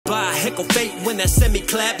heckle fate when that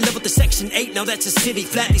semi-clap leveled to Section 8, now that's a city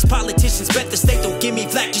flat. These politicians bet the state don't give me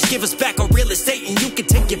flack. Just give us back our real estate and you can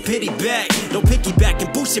take your pity back. No piggyback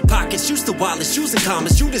and boost your pockets. Use the wireless, using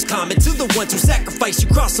commas. Shoot this comment to the ones who sacrifice. You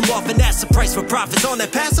cross them off and that's the price for profits. On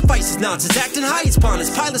that pacifies is nonsense. Acting high as pawners.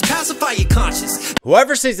 Pilots pacify your conscience.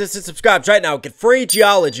 Whoever sees this and subscribes right now, get free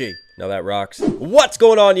geology. Now that rocks. What's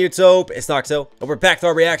going on, YouTube? It's Noxo, and we're back to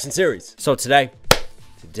our reaction series. So today,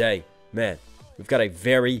 man, we've got a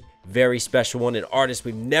very special one, an artist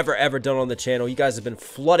we've never ever done on the channel. You guys have been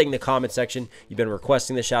flooding the comment section. You've been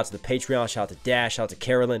requesting this. Shout out to the Patreon, shout out to Dash, shout out to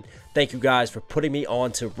Carolyn. Thank you guys for putting me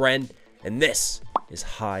on to Ren, and this is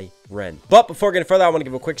Hi Ren. But before getting further, I want to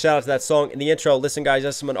give a quick shout out to that song in the intro. Listen, guys,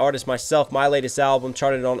 as I'm an artist myself, my latest album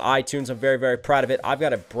charted on iTunes. I'm very proud of it. I've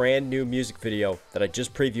got a brand new music video that I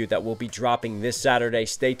just previewed that will be dropping this Saturday.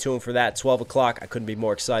 Stay tuned for that, 12 o'clock. I couldn't be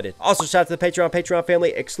more excited. Also, shout out to the Patreon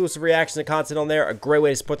family. Exclusive reactions and content on there. A great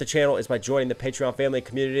way to support the channel is by joining the Patreon family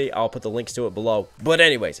community. I'll put the links to it below. But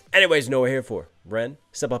anyways, you know what we're here for. Ren,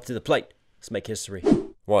 step up to the plate. Let's make history.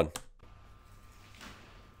 One.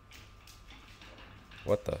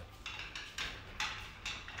 What the?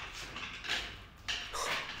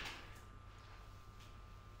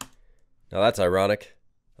 Now that's ironic.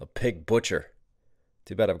 A pig butcher.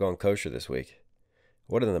 Too bad I've gone kosher this week.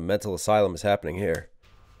 What in the mental asylum is happening here?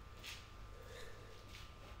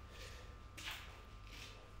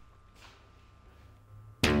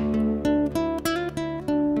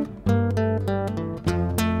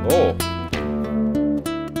 Oh.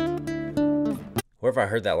 Where have I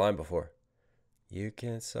heard that line before? You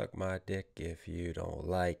can suck my dick if you don't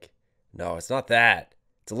like. No, it's not that.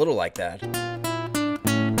 It's a little like that.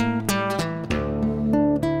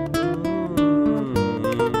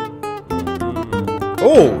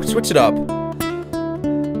 Oh, switch it up.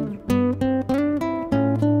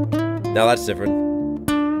 Now that's different.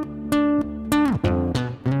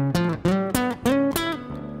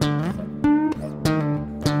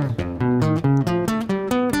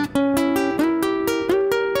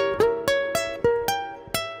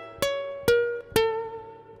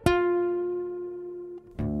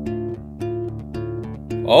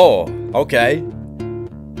 Oh, okay.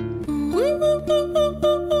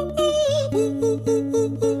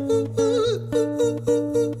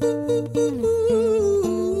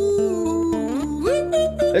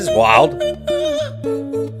 This is wild.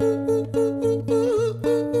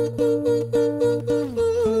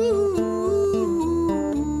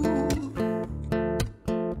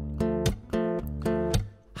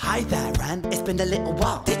 Hi there, Ren. It's been a little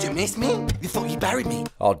while. Did you miss me? You thought you buried me.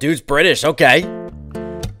 Oh, dude's British. Okay.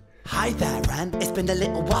 Hi there, Ren. It's been a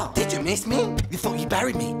little while. Did you miss me? You thought you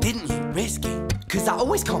buried me, didn't you? Risky. Cause I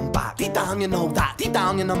always come back. Deep down, you know that. Deep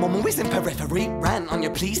down, you know I'm always in periphery. Ren, on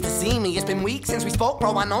your pleased to see me. It's been weeks since we spoke,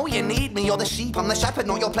 bro. I know you need me. You're the sheep, I'm the shepherd.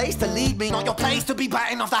 Not your place to lead me. Not your place to be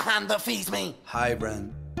biting off the hand that feeds me. Hi,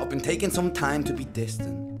 Ren. I've been taking some time to be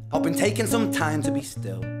distant. I've been taking some time to be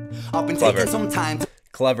still. I've been taking some time to...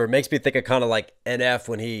 Clever. Makes me think of kind of like NF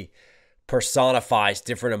when he personifies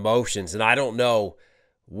different emotions. And I don't know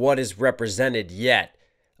what is represented yet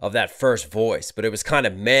of that first voice, but it was kind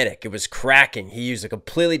of manic. It was cracking. He used a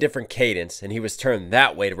completely different cadence, and he was turned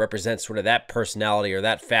that way to represent sort of that personality or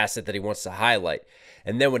that facet that he wants to highlight.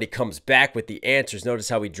 And then when he comes back with the answers, notice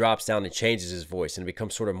how he drops down and changes his voice, and it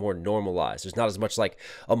becomes sort of more normalized. There's not as much like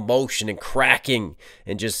emotion and cracking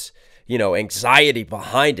and just, you know, anxiety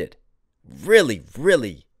behind it.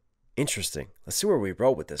 Really interesting. Let's see where we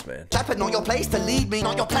roll with this, man. Shepherd, not your place to lead me.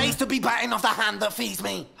 Not your place to be biting off the hand that feeds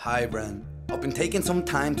me. Hi, Ren. I've been taking some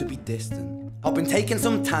time to be distant. I've been taking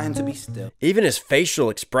some time to be still. Even his facial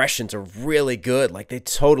expressions are really good. Like, they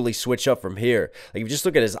totally switch up from here. Like, if you just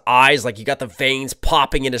look at his eyes, like, you got the veins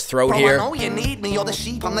popping in his throat. Bro, here. I know you need me. You're the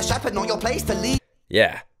sheep, I'm the shepherd. Not your place to lead.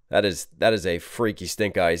 Yeah, that is a freaky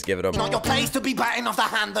stink eye he's giving him. Not your place to be biting off the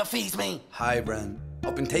hand that feeds me. Hi, Ren.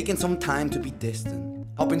 I've been taking some time to be distant.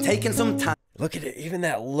 I've been taking some time. Look at it. Even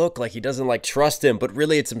that look, like he doesn't, like, trust him, but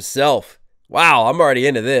really it's himself. Wow, I'm already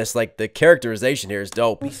into this. Like, the characterization here is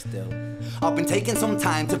dope. Be still. I've been taking some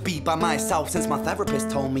time to be by myself since my therapist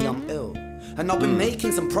told me I'm ill. And I've been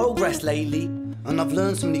making some progress lately. And I've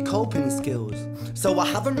learned some new coping skills. So I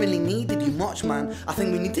haven't really needed you much, man. I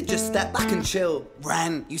think we need to just step back and chill.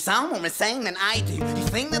 Ren, you sound more insane than I do. You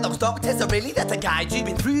think that those doctors are really there to guide you?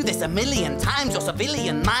 Been through this a million times. Your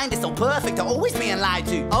civilian mind is so perfect to always being lied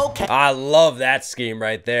to. Okay. I love that scheme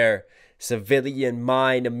right there. Civilian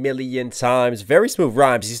mind a million times. Very smooth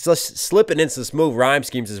rhymes. He's just slipping into some smooth rhyme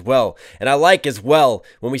schemes as well. And I like as well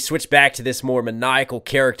when we switch back to this more maniacal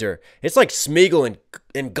character. It's like Smeagol and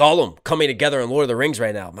and Gollum coming together in Lord of the Rings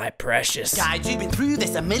right now. My precious. Guys, you've been through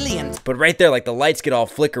this a million. But right there, like the lights get all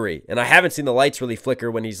flickery. And I haven't seen the lights really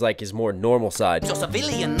flicker when he's like his more normal side. Your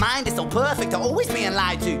civilian mind is so perfect to always being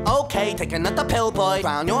lied to. Okay, take another pill, boy.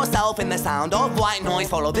 Drown yourself in the sound of white noise.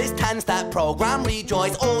 Follow this 10-step program,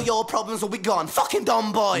 rejoice. All your problems will be gone. Fucking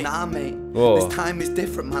dumb boy. Nah, mate. Whoa. This time is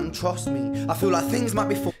different, man. Trust me. I feel like things might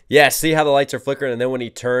be Yeah, see how the lights are flickering, and then when he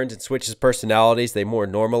turns and switches personalities, they more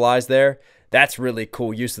normalize there. That's really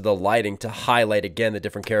cool use of the lighting to highlight again the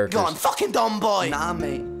different characters. Gone, fucking dumb boy. Nah,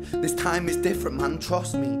 mate. This time is different, man.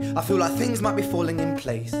 Trust me. I feel like things might be falling in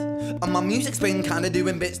place. And my music's been kind of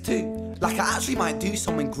doing bits too. Like I actually might do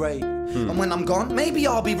something great. And when I'm gone, maybe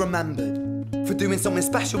I'll be remembered for doing something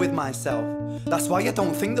special with myself. That's why I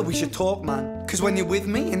don't think that we should talk, man. Cause when you're with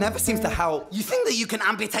me, it never seems to help. You think that you can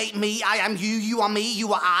amputate me? I am you, you are me,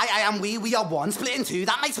 you are I am we are one. Split in two,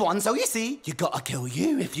 that makes one. So you see, you gotta kill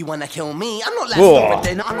you if you wanna kill me. I'm not left over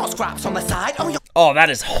dinner, I'm not scraps on the side. Oh, that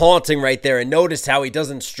is haunting right there. And notice how he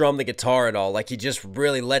doesn't strum the guitar at all. Like he just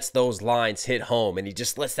really lets those lines hit home. And he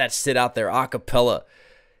just lets that sit out there a cappella.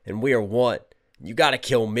 And we are one. You gotta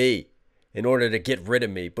kill me in order to get rid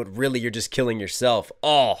of me. But really, you're just killing yourself.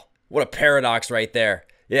 Oh, what a paradox right there.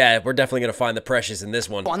 Yeah, we're definitely going to find the precious in this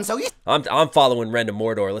one. I'm following Ren to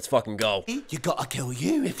Mordor. Let's fucking go. You gotta kill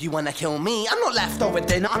you if you wanna kill me. I'm not leftover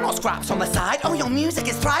dinner, I'm not scraps on the side. Oh, your music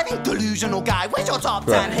is thriving, delusional guy. Where's your top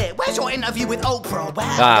 10 hit? Where's your interview with Oprah? Where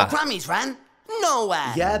your Grammys, Ren?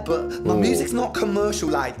 Nowhere. Yeah, but my music's not commercial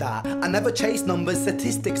like that. I never chase numbers,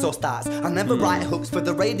 statistics or stats. I never write hooks for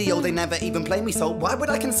the radio, they never even play me, so why would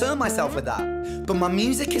I concern myself with that? But my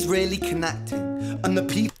music is really connecting, and the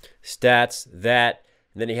people... Stats, that,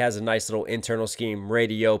 and then he has a nice little internal scheme,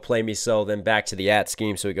 radio, play me so, then back to the at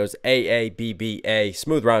scheme, so he goes A,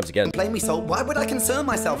 smooth rhymes again. Play me so, why would I concern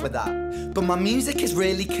myself with that? But my music is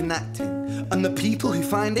really connecting, and the people who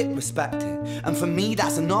find it respect it. And for me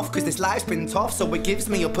that's enough, cause this life's been tough, so it gives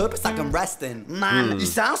me a purpose I can rest in. Man, you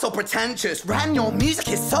sound so pretentious. Ren, your music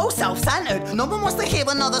is so self-centered. No one wants to hear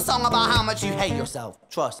another song about how much you hate yourself.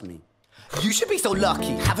 Trust me. You should be so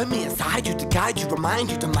lucky, having me inside you to guide you, remind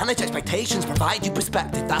you, to manage expectations, provide you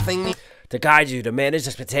perspective, that thing... To guide you, to manage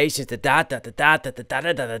expectations,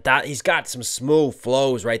 He's got some smooth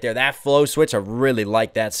flows right there. That flow switch, I really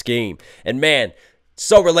like that scheme. And man,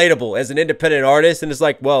 so relatable as an independent artist. And it's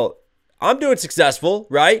like, well, I'm doing successful,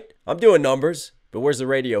 right? I'm doing numbers, but where's the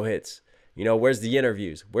radio hits? You know, where's the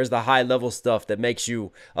interviews? Where's the high-level stuff that makes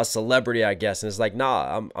you a celebrity, I guess? And it's like,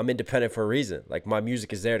 nah, I'm independent for a reason. Like, my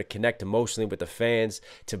music is there to connect emotionally with the fans,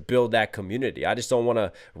 to build that community. I just don't want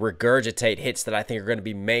to regurgitate hits that I think are going to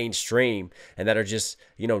be mainstream and that are just,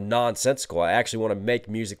 you know, nonsensical. I actually want to make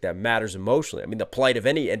music that matters emotionally. I mean, the plight of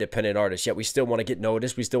any independent artist, yet we still want to get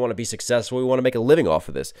noticed. We still want to be successful. We want to make a living off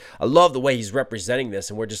of this. I love the way he's representing this,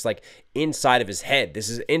 and we're just, like, inside of his head. This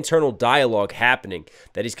is internal dialogue happening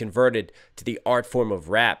that he's converted to the art form of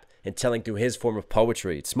rap and telling through his form of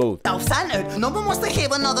poetry. It's smooth. Self-centered. No one wants to hear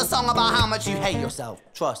another song about how much you hate yourself.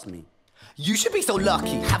 Trust me. You should be so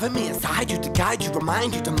lucky, having me inside you to guide you,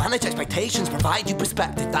 remind you, to manage expectations, provide you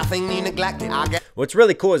perspective, that thing you neglected. What's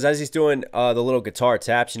really cool is as he's doing the little guitar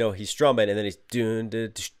taps, you know, he's strumming and then he's doing,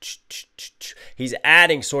 he's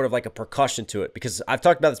adding sort of like a percussion to it, because I've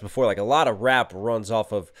talked about this before, like a lot of rap runs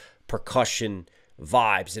off of percussion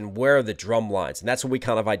vibes and where are the drum lines, and that's what we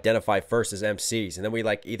kind of identify first as MCs, and then we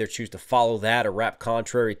like either choose to follow that or rap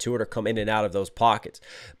contrary to it or come in and out of those pockets.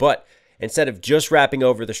 But instead of just rapping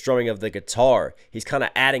over the strumming of the guitar, he's kind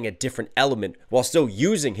of adding a different element while still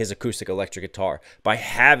using his acoustic electric guitar by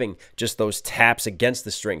having just those taps against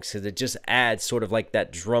the strings, because it just adds sort of like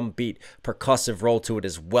that drum beat percussive roll to it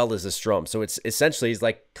as well as the strum. So it's essentially he's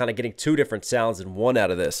like kind of getting two different sounds in one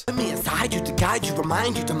out of this. Me inside you to guide you,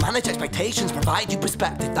 remind you, to manage expectations, provide you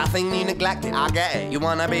perspective, that thing you neglected. I get it. You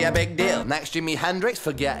wanna be a big deal next Jimi Hendrix?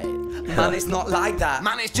 Forget it. Man, it's not like that.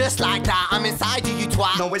 Man, it's just like that. I'm inside you, you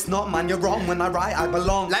twat. No, it's not, man. You're wrong. When I write, I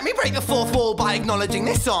belong. Let me break the fourth wall by acknowledging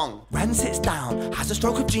this song. Ren sits down, has a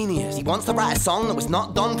stroke of genius. He wants to write a song that was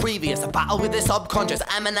not done previous. A battle with the subconscious.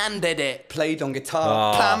 Eminem did it. Played on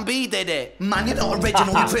guitar. Plan B did it. Man, you're not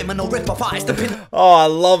original. You're criminal. Rip-off artist. Oh, I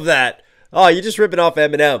love that. Oh, you're just ripping off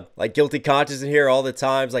Eminem. Like Guilty Conscience in here all the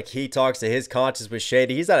times. Like he talks to his conscience with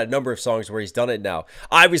Shady. He's had a number of songs where he's done it now.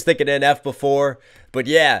 I was thinking NF before, but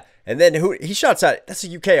yeah. And then who he shouts out, that's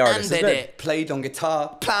a UK artist, isn't it? Played on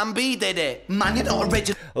guitar. Plan B did it. Man, you're not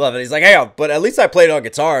original. I love it. He's like, hey, but at least I played on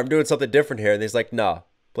guitar. I'm doing something different here. And he's like, nah,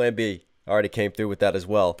 Plan B already came through with that as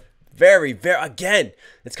well. Very, again,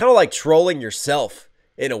 it's kind of like trolling yourself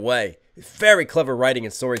in a way. Very clever writing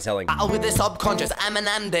and storytelling. Battle with the subconscious,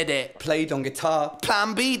 Eminem did it. Played on guitar,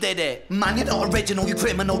 Plan B did it. Man, you're not original, you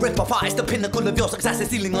criminal rip-off artist. The pinnacle of your success is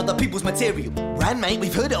stealing other people's material. Ren, mate,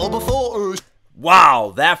 we've heard it all before.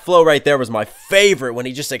 Wow, that flow right there was my favorite when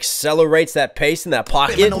he just accelerates that pace in that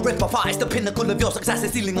pocket. Criminal rip-off artist, the pinnacle of your success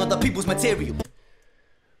is stealing other people's material.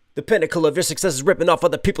 The pinnacle of your success is ripping off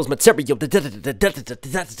other people's material. Nice. He did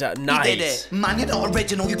it. Man, you're not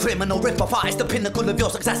original, you criminal rip-off artist. The pinnacle of your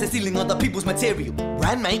success is stealing other people's material.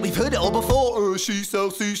 Ren, mate, we've heard it all before. She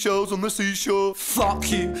sells seashells on the seashore.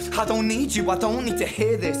 Fuck you, I don't need you, I don't need to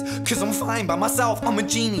hear this. Cause I'm fine by myself, I'm a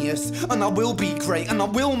genius. And I will be great, and I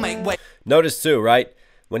will make way. Notice too, right?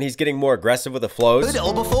 When he's getting more aggressive with the flows. Heard it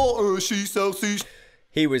all before. She sells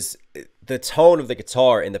seashells. The tone of the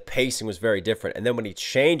guitar and the pacing was very different. And then when he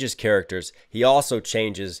changes characters, he also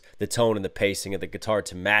changes the tone and the pacing of the guitar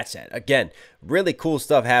to match that. Again, really cool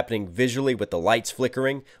stuff happening visually with the lights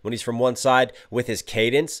flickering when he's from one side, with his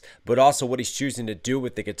cadence, but also what he's choosing to do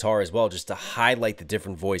with the guitar as well, just to highlight the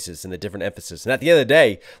different voices and the different emphasis. And at the end of the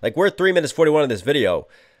day, like, we're 3 minutes 41 in this video.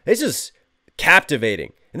 It's just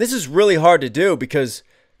captivating. And this is really hard to do because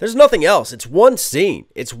there's nothing else. It's one scene.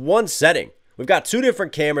 It's one setting. We've got 2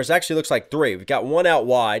 different cameras. Actually, looks like 3. We've got one out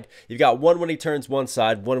wide. You've got one when he turns one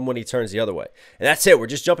side, one when he turns the other way. And that's it. We're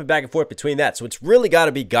just jumping back and forth between that. So it's really got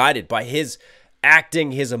to be guided by his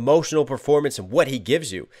acting, his emotional performance, and what he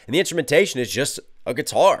gives you. And the instrumentation is just a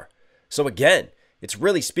guitar. So again, it's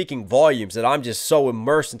really speaking volumes that I'm just so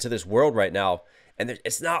immersed into this world right now. And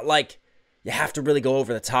it's not like you have to really go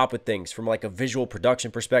over the top with things from like a visual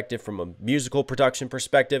production perspective, from a musical production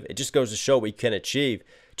perspective. It just goes to show what you can achieve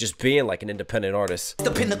just being like an independent artist. The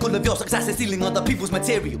pinnacle of your success is stealing other people's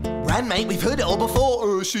material. Ren, mate, we've heard it all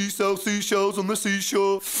before. She sells seashells on the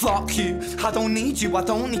seashore. Fuck you, I don't need you, I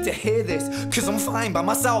don't need to hear this. Cause I'm fine by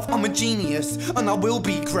myself, I'm a genius. And I will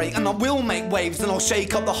be great, and I will make waves, and I'll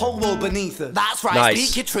shake up the whole world beneath it. That's right, nice.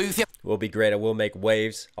 Speak your truth. Will be great, I will make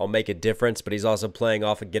waves, I'll make a difference. But he's also playing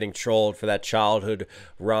off of getting trolled for that childhood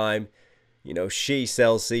rhyme. You know, she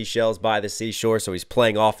sells seashells by the seashore, so he's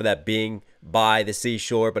playing off of that being by the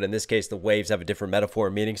seashore, but in this case, the waves have a different metaphor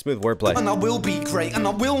and meaning. Smooth wordplay. And I will be great, and I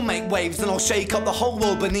will make waves, and I'll shake up the whole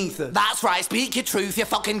world beneath it. That's right, speak your truth, your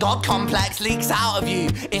fucking God complex leaks out of you.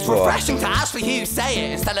 It's refreshing to actually hear you say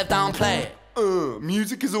it instead of downplay it.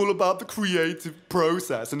 Music is all about the creative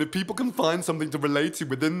process, and if people can find something to relate to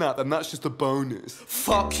within that, then that's just a bonus.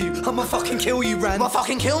 Fuck you, I'ma fucking kill you, Ren. Well,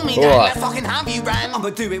 fucking kill me, then. Let's fucking have you, Ren.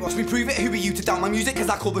 I'ma do it, watch me prove it. Who are you to doubt my music? Cause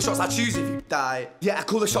I call the shots I choose if you die. Yeah, I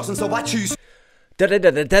call the shots and so I choose. If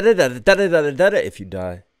you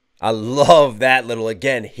die. I love that little,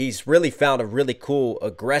 again, he's really found a really cool,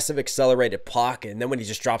 aggressive, accelerated pocket, and then when he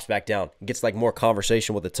just drops back down, it gets like more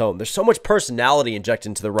conversation with the tone. There's so much personality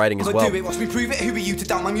injected into the writing as well. Do it, watch me prove it. Who are you to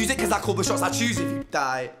doubt my music? Cause I call the shots I choose if you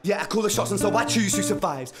die. Yeah, I call the shots and so I choose who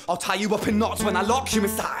survives. I'll tie you up in knots when I lock you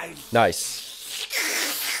inside. Nice.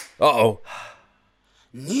 Uh-oh.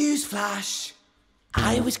 Newsflash.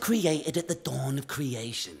 I was created at the dawn of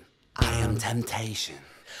creation. I am temptation.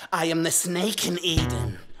 I am the snake in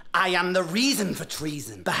Eden. I am the reason for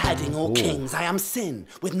treason, beheading all kings. I am sin,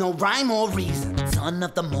 with no rhyme or reason. Son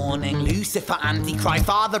of the morning, Lucifer, Antichrist,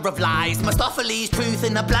 father of lies. Mephistophelies, truth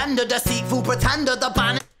in a blender, deceitful pretender, the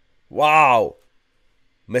banner. Wow.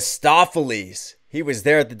 Mephistophelies. He was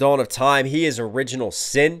there at the dawn of time. He is original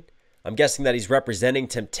sin. I'm guessing that he's representing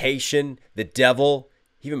temptation, the devil.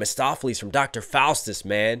 Even Mephistopheles from Dr. Faustus,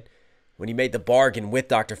 man. When he made the bargain with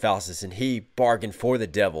Dr. Faustus and he bargained for the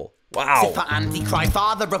devil. Wow. For Antichrist,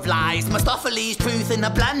 father of lies. Mephistophelies, truth in a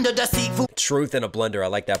blender, deceitful. Truth in a blender. I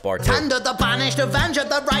like that bar too. Tender, the banished avenger,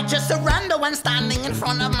 the righteous surrender when standing in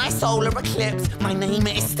front of my solar eclipse. My name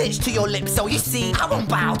is stitched to your lips, so you see, I won't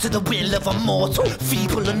bow to the will of a mortal.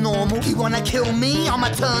 Feeble and normal. You wanna kill me? I'm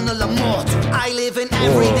eternal immortal. I live in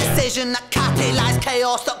every decision that catalyzes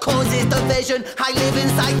chaos, that causes division. I live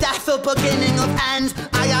inside death, the beginning of ends.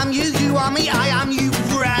 I am you, you are me, I am you,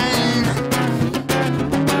 Ren.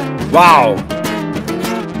 Wow.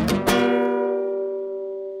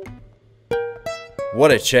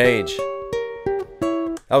 What a change.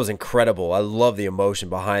 That was incredible. I love the emotion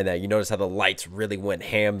behind that. You notice how the lights really went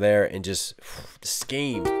ham there and just the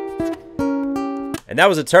scheme. And that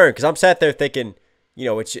was a turn because I'm sat there thinking, you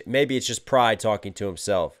know, maybe it's just pride talking to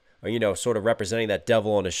himself. Or, you know, sort of representing that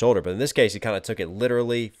devil on his shoulder. But in this case, he kind of took it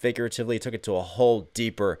literally, figuratively, took it to a whole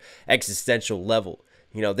deeper existential level.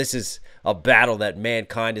 You know, this is a battle that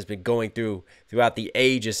mankind has been going through throughout the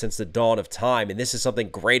ages since the dawn of time. And this is something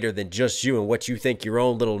greater than just you and what you think your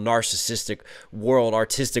own little narcissistic world,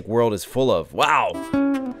 artistic world is full of. Wow.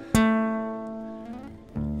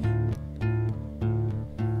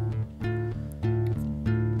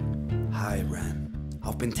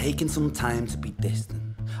 been taking some time to be distant.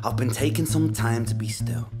 I've been taking some time to be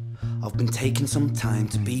still. I've been taking some time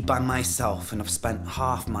to be by myself, and I've spent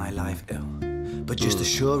half my life ill. But just as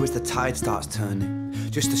sure as the tide starts turning,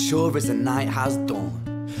 just as sure as the night has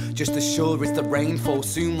dawned, just as sure as the rainfall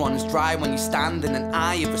soon runs dry when you stand in an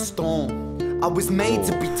eye of a storm. I was made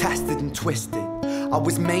to be tested and twisted. I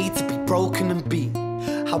was made to be broken and beat.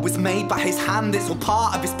 I was made by his hand, it's all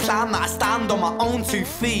part of his plan that I stand on my own 2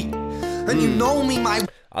 feet. And you know me, my...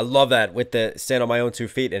 I love that with the stand on my own 2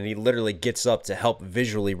 feet, and he literally gets up to help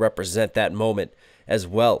visually represent that moment as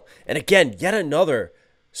well. And again, yet another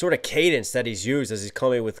sort of cadence that he's used as he's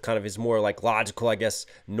coming with kind of his more like logical, I guess,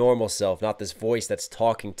 normal self, not this voice that's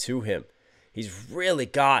talking to him. He's really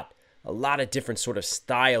got a lot of different sort of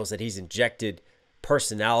styles that he's injected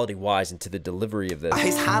personality-wise into the delivery of this.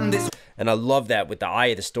 His hand is... And I love that with the eye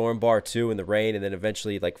of the storm bar too, and the rain, and then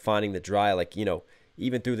eventually like finding the dry, like, you know,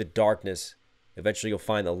 even through the darkness, eventually you'll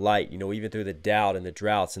find the light, you know, even through the doubt and the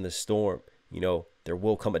droughts and the storm, you know, there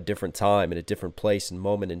will come a different time and a different place and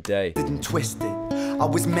moment and day. Twisted. I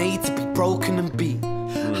was made to be broken and beat.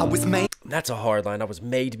 I was made... That's a hard line. I was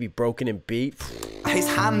made to be broken and beat. His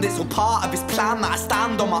hand, it's all part of his plan that I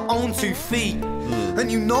stand on my own 2 feet.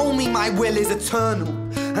 And you know me, my will is eternal.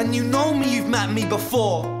 And you know me, you've met me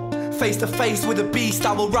before. Face to face with a beast,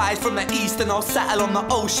 I will rise from the east and I'll settle on the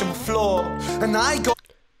ocean floor. And I go...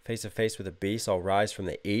 Face to face with a beast, I'll rise from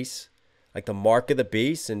the east. Like the mark of the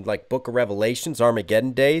beast and like Book of Revelations,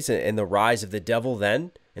 Armageddon days, and the rise of the devil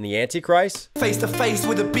then, and the Antichrist. Face to face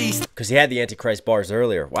with a beast. Because he had the Antichrist bars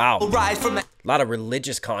earlier. Wow. I'll rise from the... A lot of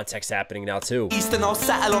religious context happening now too. East and I'll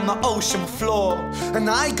settle on the ocean floor. And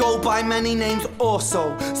I go by many names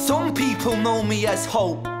also. Some people know me as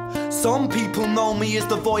Hope. Some people know me as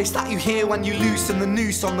the voice that you hear when you loosen the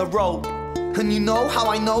noose on the rope. And you know how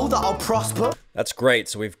I know that I'll prosper? That's great.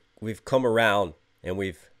 So we've come around and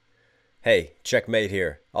we've, hey, checkmate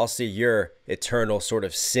here. I'll see your eternal sort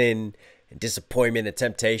of sin and disappointment and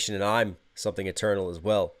temptation, and I'm something eternal as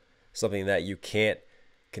well. Something that you can't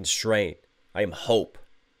constrain. I am hope.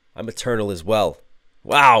 I'm eternal as well.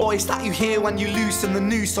 Wow. Voice that you hear when you loosen the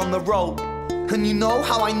noose on the rope. And you know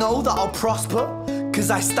how I know that I'll prosper? 'Cause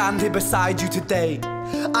I stand here beside you today.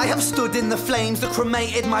 I have stood in the flames that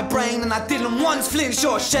cremated my brain, and I didn't once flinch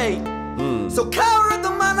or shake. So cower at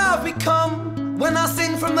the man I've become when I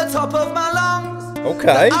sing from the top of my lungs.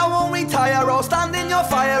 Okay. I won't retire, I'll stand in your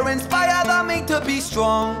fire, inspire that me to be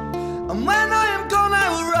strong. And when I am gone, I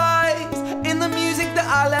will rise in the music that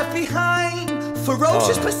I left behind.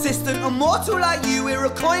 Ferocious, persistent, immortal like you, we're a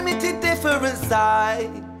climate different side.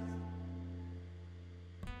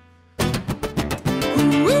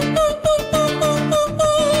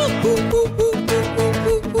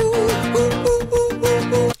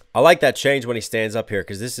 I like that change when he stands up here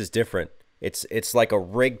because this is different. It's like a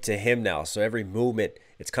rig to him now. So every movement,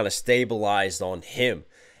 it's kind of stabilized on him.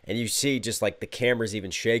 And you see just like the camera's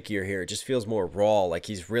even shakier here. It just feels more raw, like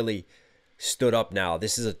he's really stood up now.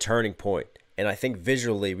 This is a turning point. And I think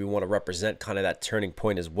visually we want to represent kind of that turning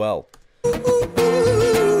point as well.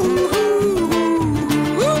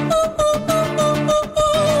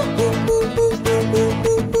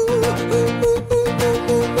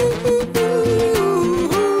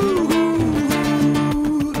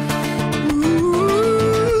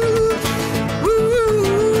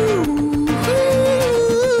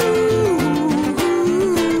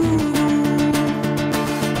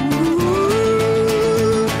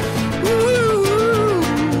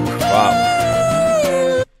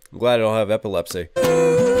 Glad I don't have epilepsy.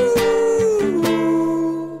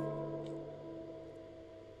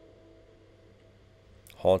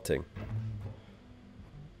 Haunting.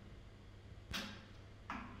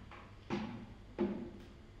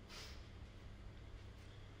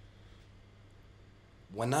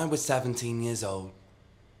 When I was 17 years old,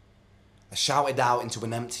 I shouted out into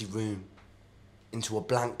an empty room, into a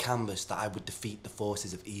blank canvas that I would defeat the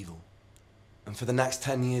forces of evil. And for the next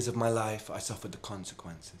 10 years of my life, I suffered the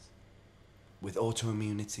consequences. With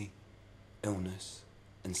autoimmunity, illness,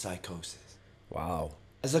 and psychosis. Wow.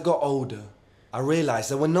 As I got older, I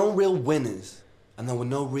realized there were no real winners and there were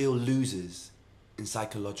no real losers in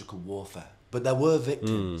psychological warfare. But there were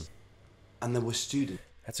victims and there were students.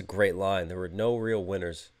 That's a great line. There were no real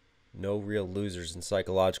winners, no real losers in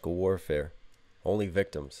psychological warfare. Only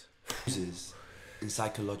victims. Losers in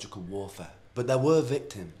psychological warfare. But there were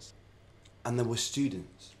victims and there were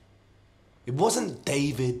students. It wasn't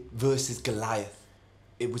David versus Goliath.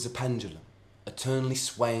 It was a pendulum, eternally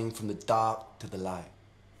swaying from the dark to the light.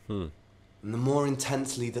 And the more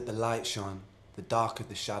intensely that the light shone, the darker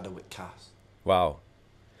the shadow it cast. Wow.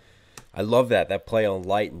 I love that play on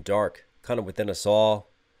light and dark, kind of within us all,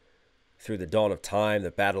 through the dawn of time,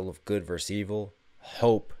 the battle of good versus evil,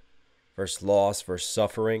 hope versus loss versus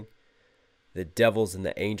suffering, the devils and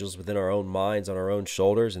the angels within our own minds on our own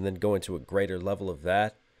shoulders, and then go into a greater level of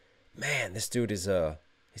that. Man, this dude is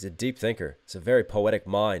he's a deep thinker. It's a very poetic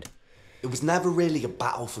mind. It was never really a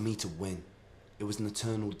battle for me to win. It was an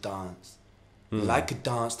eternal dance. Like a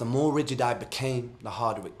dance, the more rigid I became, the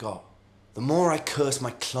harder it got. The more I cursed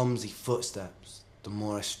my clumsy footsteps, the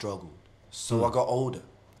more I struggled. So I got older,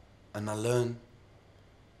 and I learned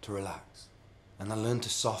to relax, and I learned to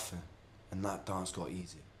soften, and that dance got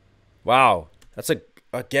easier. Wow. That's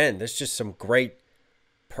again, there's just some great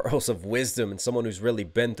pearls of wisdom and someone who's really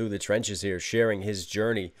been through the trenches here, sharing his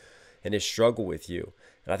journey and his struggle with you.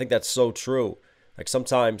 And I think that's so true. Like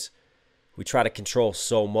sometimes we try to control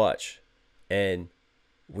so much, and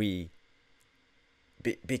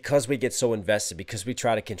because we get so invested, because we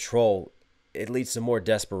try to control, it leads to more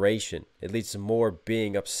desperation. It leads to more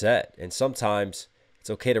being upset. And sometimes it's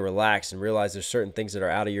okay to relax and realize there's certain things that are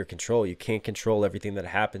out of your control. You can't control everything that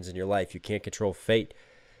happens in your life. You can't control fate.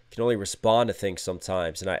 You can only respond to things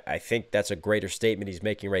sometimes. And I think that's a greater statement he's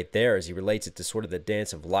making right there, as he relates it to sort of the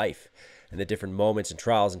dance of life and the different moments and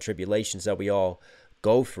trials and tribulations that we all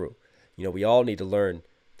go through. You know, we all need to learn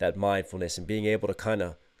that mindfulness and being able to kind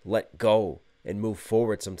of let go and move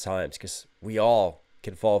forward sometimes, because we all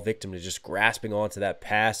can fall victim to just grasping onto that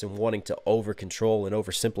past and wanting to over control and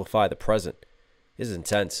oversimplify the present. This is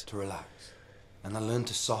intense. To relax, and I learned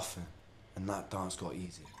to soften, and that dance got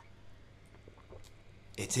easier.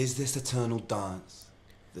 It is this eternal dance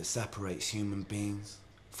that separates human beings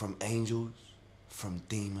from angels, from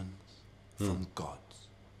demons, from gods.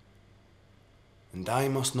 And I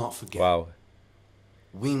must not forget. Wow.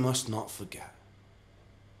 We must not forget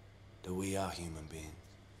that we are human beings.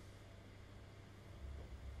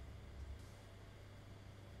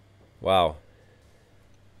 Wow.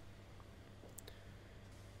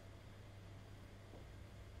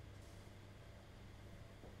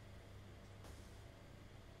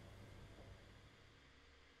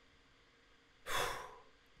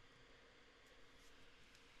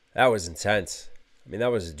 That was intense. I mean,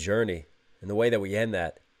 that was a journey. And the way that we end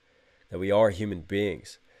that we are human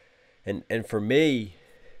beings. And for me,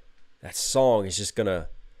 that song is just going to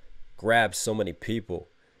grab so many people.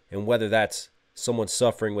 And whether that's someone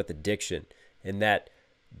suffering with addiction, and that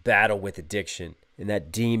battle with addiction, and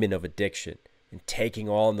that demon of addiction, and taking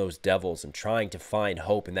on those devils and trying to find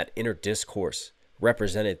hope in that inner discourse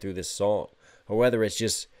represented through this song. Or whether it's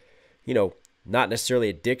just, you know, not necessarily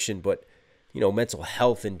addiction, but, you know, mental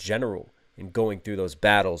health in general, and going through those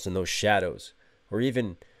battles and those shadows, or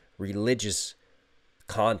even religious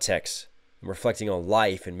context, and reflecting on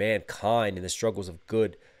life and mankind and the struggles of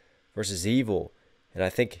good versus evil. And I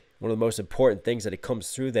think one of the most important things that he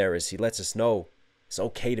comes through there is he lets us know it's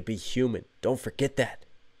okay to be human. Don't forget that.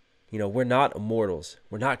 You know, we're not immortals.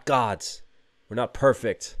 We're not gods. We're not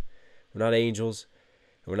perfect. We're not angels.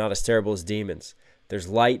 And we're not as terrible as demons. There's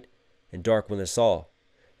light and dark within us all.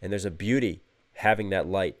 And there's a beauty having that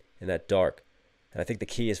light and that dark. And I think the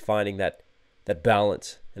key is finding that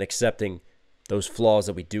balance and accepting those flaws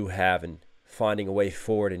that we do have, and finding a way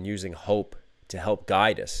forward and using hope to help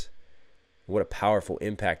guide us. What a powerful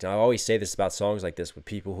impact. And I always say this about songs like this with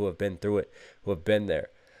people who have been through it, who have been there.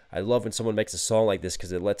 I love when someone makes a song like this,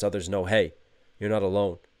 because it lets others know, hey, you're not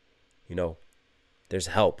alone. You know, there's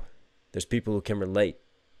help. There's people who can relate.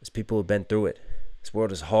 There's people who've been through it. This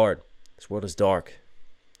world is hard. This world is dark.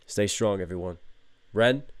 Stay strong, everyone.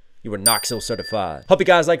 Ren, you are Knoxville certified. Hope you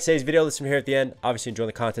guys like today's video. Listen here at the end. Obviously, enjoy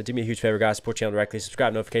the content. Do me a huge favor, guys. Support the channel directly.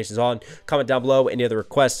 Subscribe, notifications on. Comment down below any other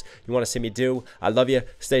requests you want to see me do. I love you.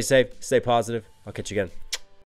 Stay safe. Stay positive. I'll catch you again.